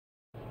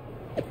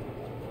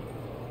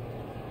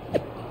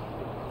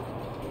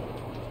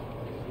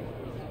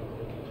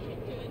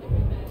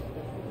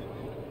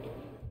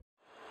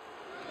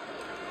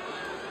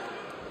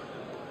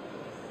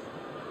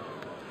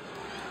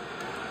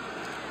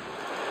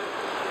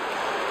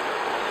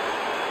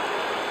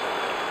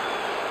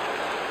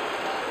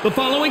The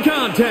following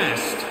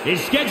contest is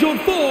scheduled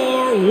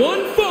for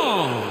one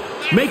fall,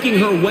 making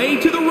her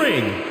way to the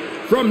ring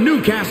from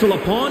Newcastle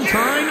upon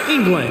Tyne,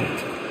 England,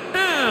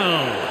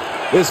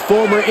 Elle. This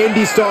former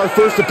indie star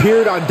first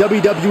appeared on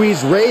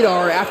WWE's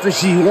radar after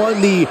she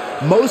won the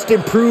Most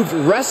Improved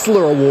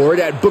Wrestler Award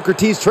at Booker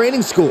T's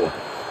training school.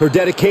 Her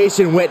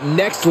dedication went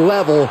next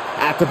level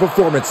at the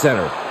Performance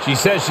Center. She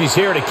says she's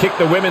here to kick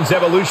the women's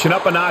evolution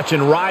up a notch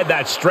and ride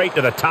that straight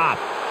to the top.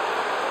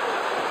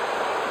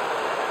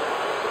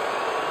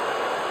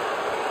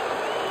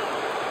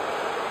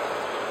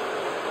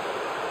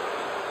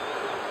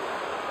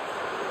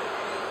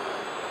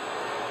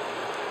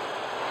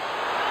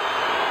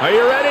 Are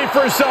you ready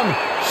for some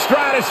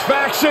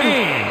stratisfaction?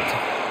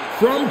 And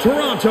from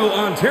Toronto,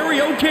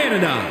 Ontario,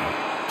 Canada,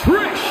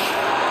 Trish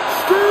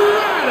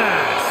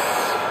Stratus.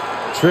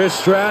 Trish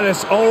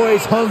Stratus,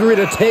 always hungry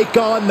to take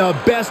on the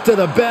best of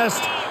the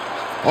best.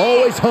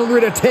 Always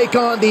hungry to take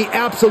on the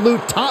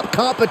absolute top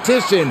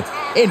competition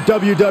in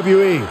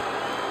WWE.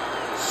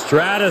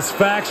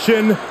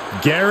 Stratisfaction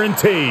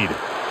guaranteed.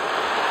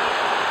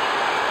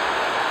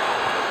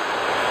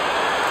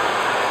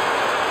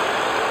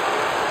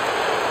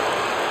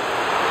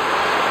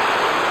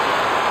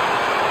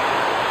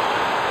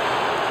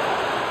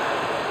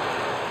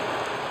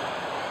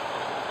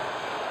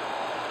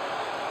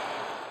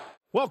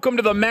 Welcome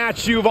to the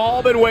match you've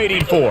all been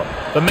waiting for.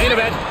 The main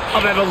event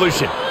of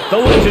Evolution. The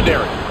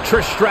legendary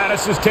Trish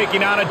Stratus is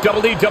taking on a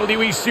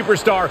WWE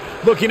superstar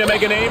looking to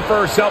make a name for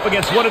herself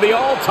against one of the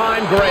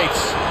all-time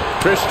greats.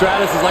 Trish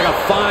Stratus is like a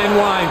fine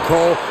wine,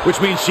 Cole,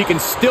 which means she can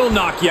still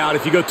knock you out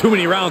if you go too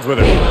many rounds with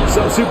her.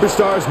 Some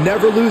superstars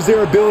never lose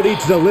their ability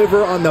to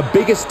deliver on the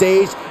biggest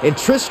stage, and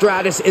Trish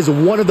Stratus is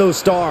one of those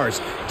stars.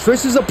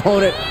 Trish's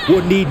opponent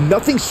would need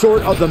nothing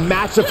short of the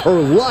match of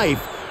her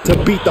life to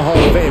beat the Hall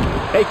of Fame.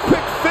 A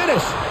quick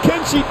finish.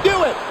 Can she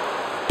do it?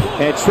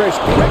 And Trish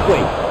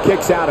quickly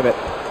kicks out of it.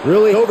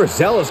 Really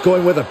overzealous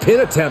going with a pin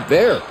attempt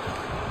there.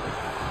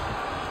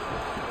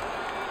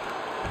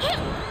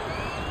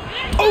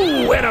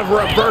 Oh, and a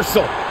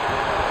reversal.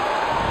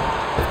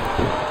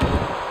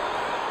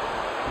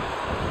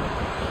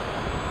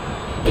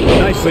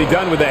 Nicely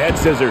done with the head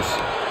scissors.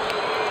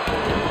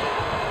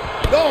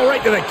 Oh,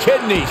 right to the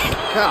kidneys.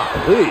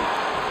 Golly.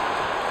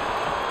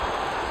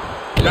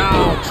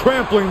 Now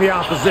trampling the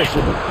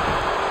opposition.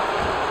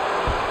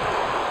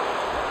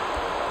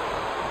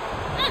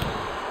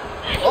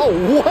 Oh,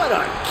 what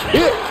a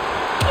kick.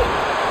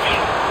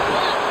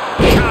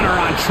 Counter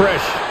on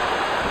Trish.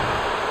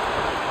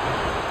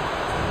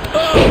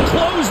 Oh,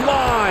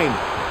 clothesline.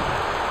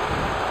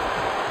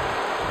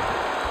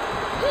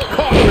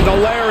 Caught with a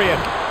lariat.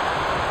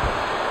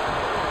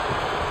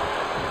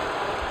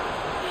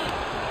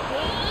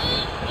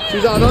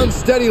 She's on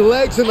unsteady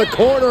legs in the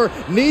corner.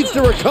 Needs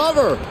to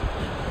recover.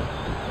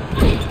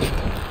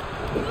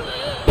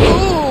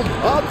 Boom!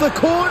 Up the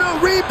corner.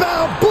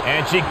 Rebound. Boom.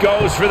 And she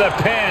goes for the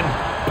pin.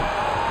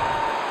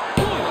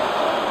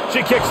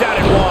 She kicks out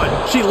at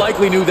one. She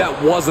likely knew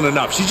that wasn't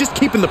enough. She's just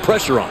keeping the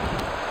pressure on.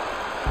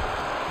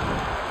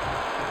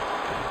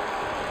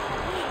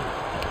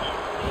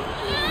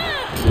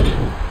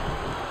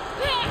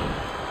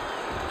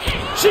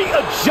 She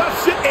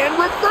adjusts it and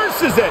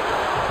reverses it.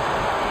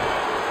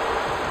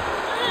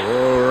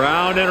 Oh,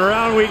 round and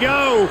round we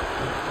go.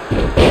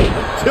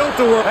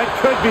 Tilt-a-whirl. That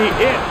could be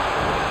it.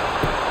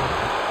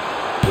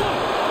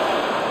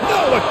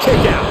 No, a kick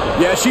out.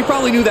 Yeah, she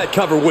probably knew that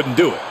cover wouldn't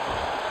do it.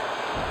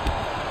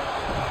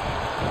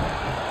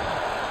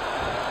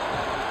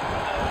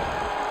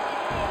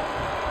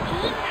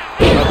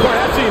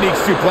 That's a unique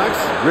suplex.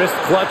 Wrist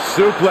clutch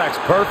suplex.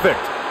 Perfect.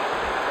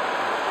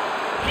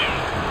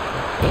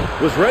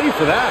 Was ready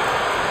for that.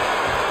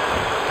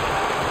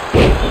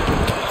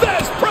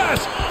 Fez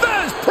press!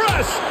 Fez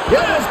press!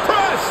 Fez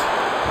press!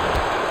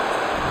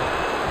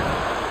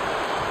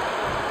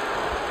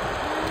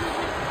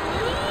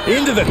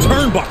 Into the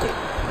turnbuckle.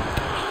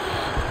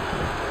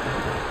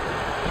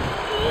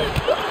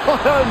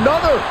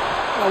 Another.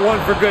 One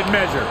for good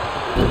measure.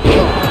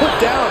 Put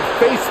down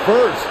face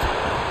first.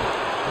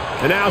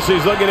 And now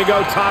she's looking to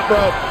go top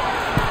rope.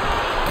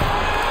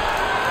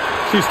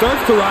 She starts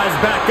to rise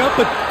back up,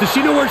 but does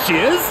she know where she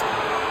is?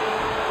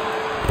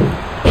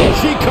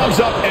 She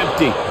comes up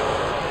empty.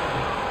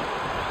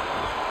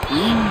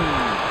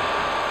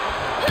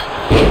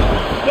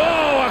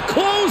 Oh, a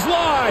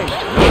clothesline!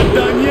 Not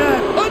done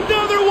yet.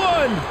 Another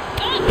one!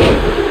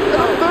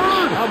 A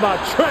third! How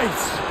about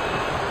Trace?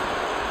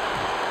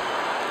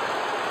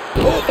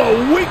 Oh,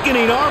 a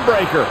weakening arm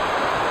breaker.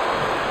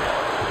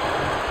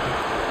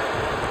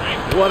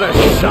 What a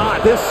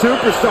shot. This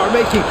superstar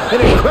making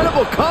an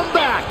incredible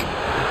comeback.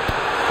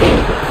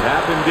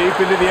 Tapping deep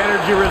into the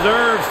energy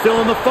reserve, still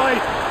in the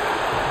fight.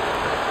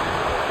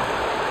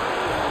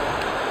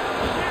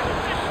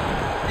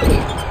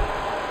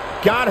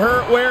 Got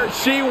her where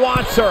she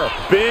wants her.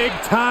 Big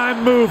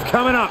time move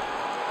coming up.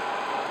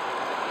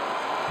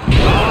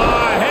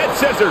 Head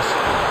scissors.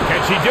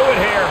 Can she do it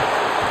here?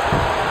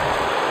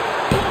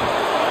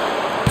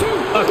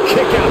 A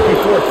kick out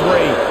before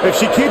 3. If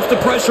she keeps the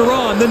pressure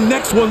on, the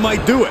next one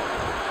might do it.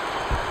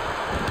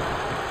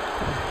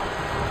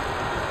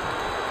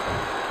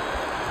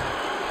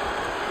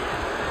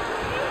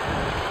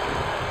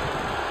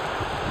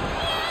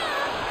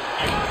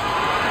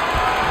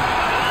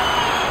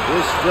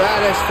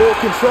 Stratus full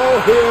control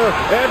here.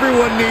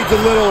 Everyone needs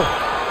a little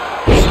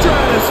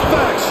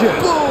stratisfaction.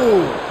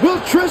 Boom! Will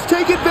Trish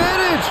take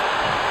advantage?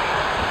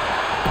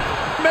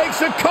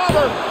 Makes a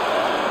cover.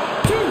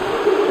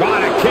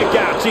 Got a kick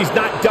out. She's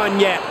not done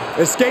yet.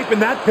 Escaping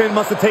that pin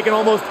must have taken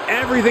almost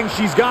everything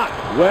she's got.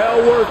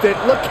 Well worth it.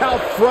 Look how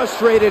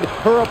frustrated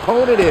her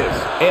opponent is.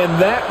 And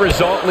that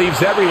result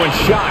leaves everyone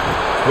shocked.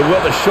 But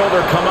will the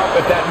shoulder come up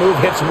if that move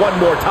hits one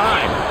more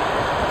time?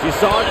 She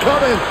saw it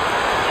coming.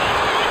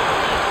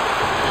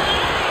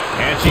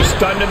 And she's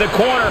stunned in the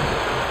corner.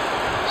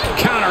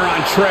 Counter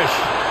on Trish.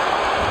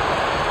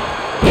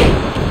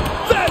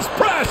 There's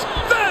press!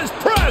 There's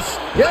press!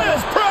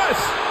 There's press!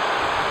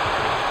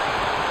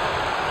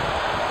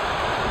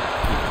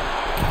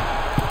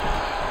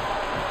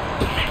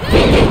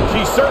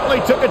 She certainly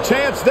took a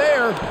chance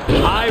there.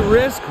 High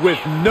risk with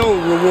no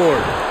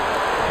reward.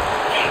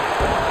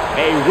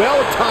 A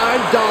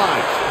well-timed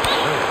dodge.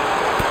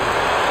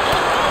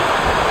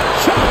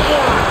 Chop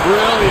block!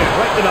 Brilliant.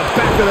 Right to the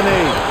back of the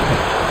knee.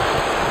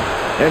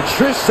 And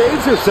Trish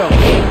saves herself.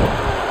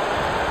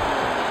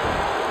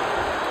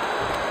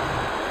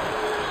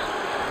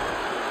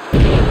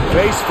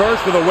 Face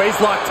first with a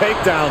waistlock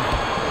takedown.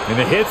 And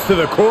the hits to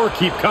the core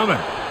keep coming.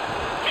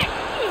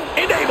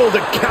 And able to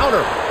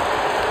counter.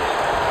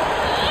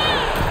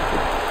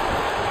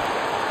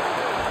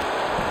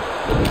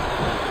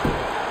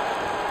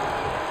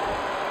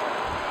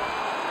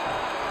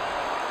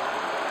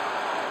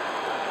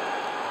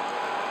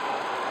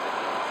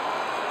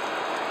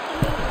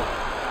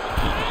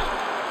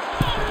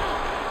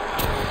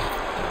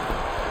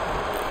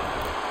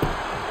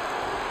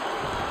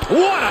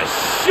 What a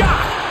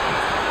shot!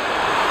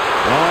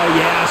 Oh,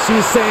 yeah,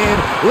 she's saying,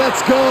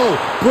 let's go,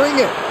 bring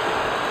it.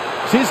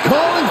 She's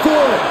calling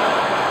for it.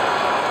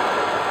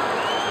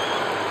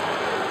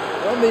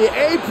 From the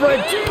apron,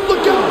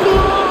 look out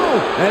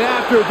below! And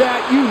after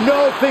that, you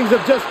know things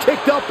have just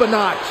kicked up a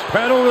notch.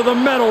 Pedal to the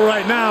metal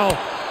right now.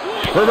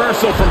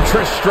 Reversal from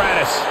Trish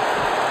Stratus.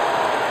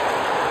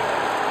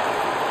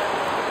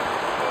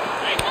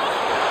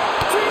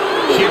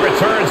 She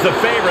returns the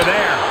favor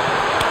there.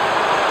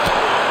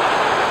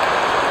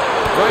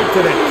 Right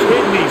to the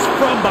kidneys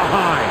from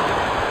behind.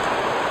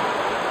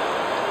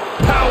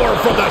 Power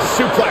from the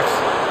suplex.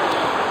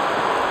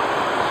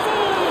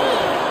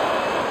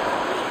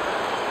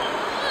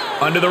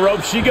 Under the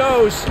rope she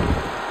goes.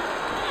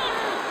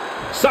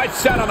 Sights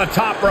set on the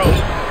top rope.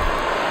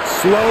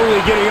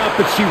 Slowly getting up,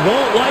 but she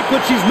won't like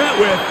what she's met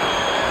with.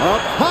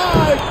 Up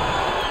high.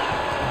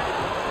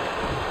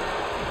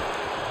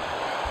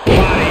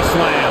 Body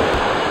slam.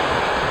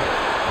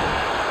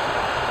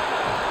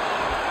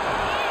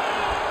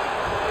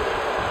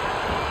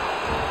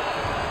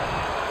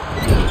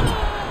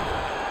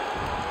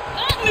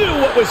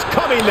 Knew what was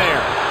coming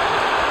there.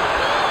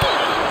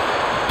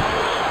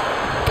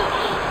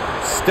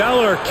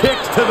 Stellar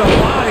kicks to the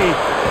body.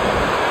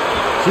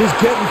 She's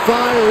getting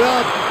fired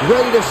up,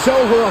 ready to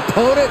show her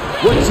opponent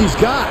what she's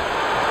got.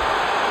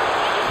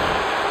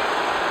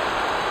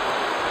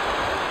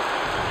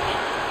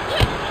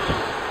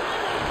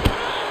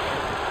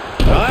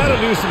 Well,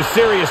 that'll do some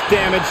serious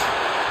damage.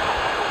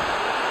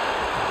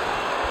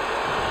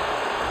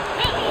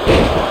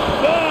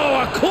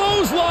 Oh, a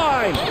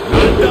clothesline!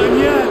 Not done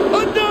yet.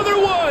 Another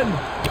one!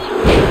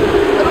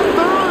 And a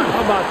third.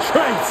 How about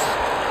Trace?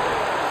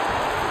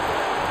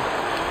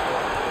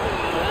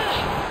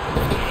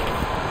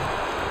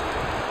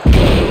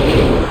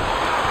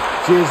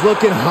 She is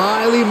looking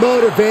highly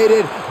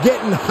motivated,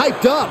 getting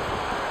hyped up.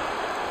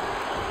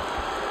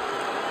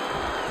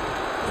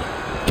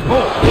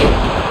 Oh.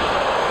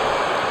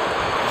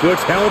 She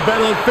looks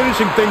hell-bent on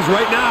finishing things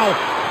right now.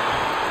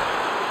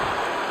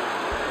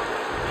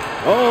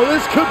 Oh,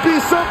 this could be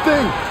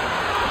something.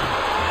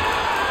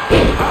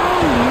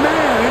 Oh,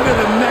 man, into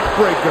the neck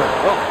breaker.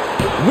 Oh.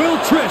 Will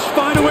Trish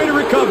find a way to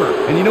recover?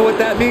 And you know what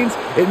that means?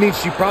 It means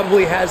she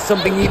probably has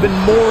something even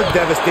more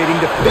devastating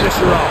to finish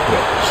her off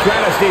with.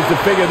 Stratus needs to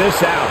figure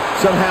this out.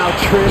 Somehow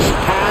Trish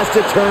has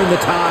to turn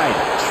the tide.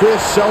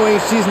 Trish showing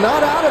she's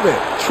not out of it.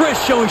 Trish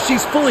showing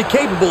she's fully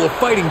capable of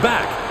fighting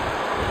back.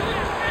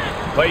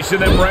 Placing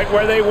them right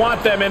where they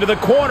want them, into the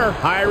corner.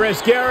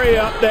 High-risk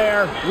area up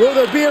there. Will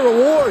there be a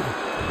reward?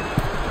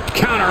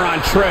 Counter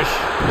on Trish.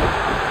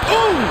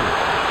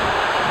 Ooh!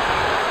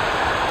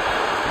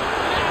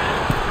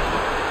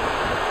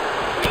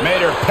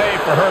 Made her pay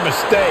for her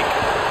mistake.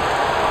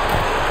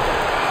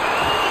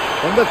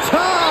 From the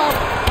top.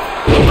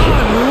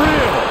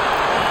 Unreal.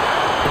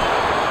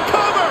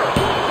 Cover!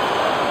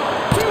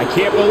 I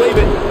can't believe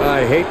it.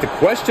 I hate to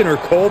question her,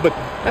 Cole, but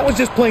that was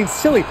just plain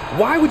silly.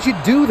 Why would you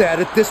do that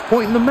at this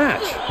point in the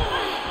match?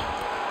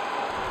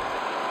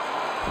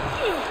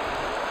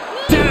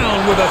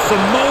 Down with a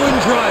Samoan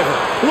driver.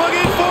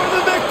 Looking for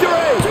the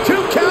victory. 2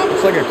 count.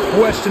 It's like a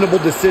questionable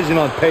decision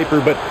on paper,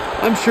 but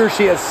I'm sure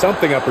she has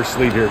something up her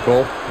sleeve here,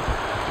 Cole.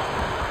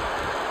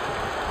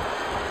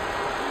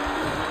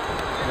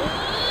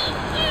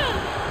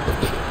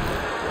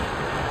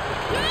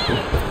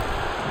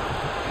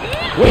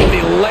 With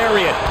the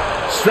lariat.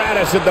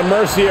 Stratus at the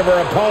mercy of her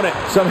opponent.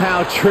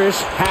 Somehow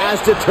Trish has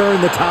to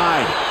turn the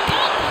tide.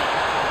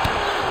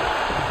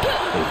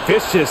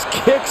 Vicious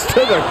kicks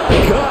to the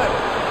gut.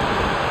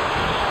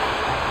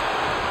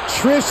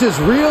 Trish is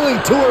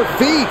reeling to her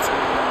feet.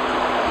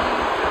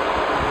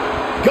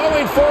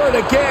 Going for it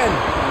again.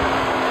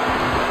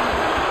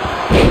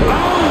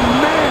 Oh,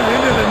 man,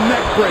 into the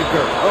neck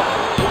breaker.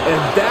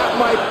 And that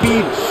might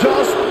be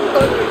just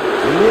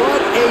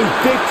what a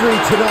victory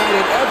tonight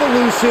in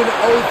Evolution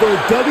over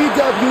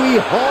WWE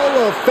Hall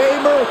of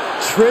Famer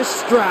Trish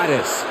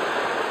Stratus.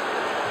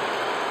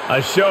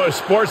 A show of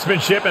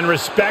sportsmanship and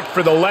respect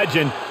for the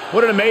legend.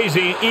 What an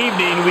amazing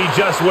evening we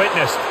just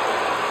witnessed.